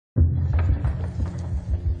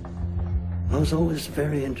I was always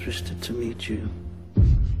very interested to meet you.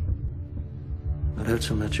 I'd heard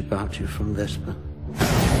so much about you from Vesta.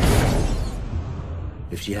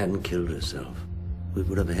 If she hadn't killed herself, we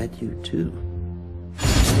would have had you too.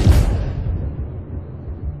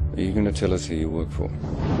 Are you going to tell us who you work for?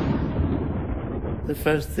 The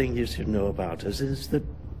first thing you should know about us is that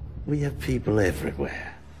we have people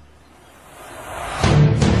everywhere.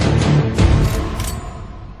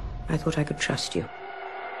 I thought I could trust you.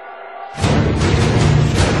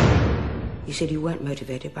 You said you weren't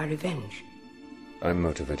motivated by revenge. I'm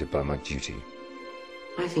motivated by my duty.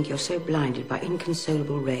 I think you're so blinded by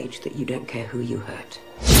inconsolable rage that you don't care who you hurt.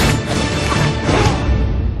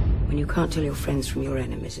 When you can't tell your friends from your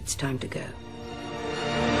enemies, it's time to go.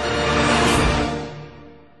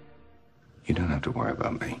 You don't have to worry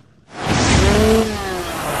about me.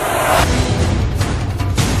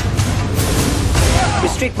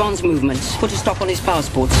 Restrict Bond's movements. Put a stop on his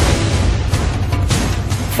passports.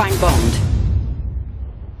 Find Bond.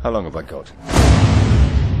 How long have I got?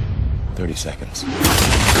 30 seconds.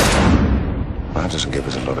 That doesn't give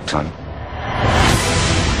us a lot of time.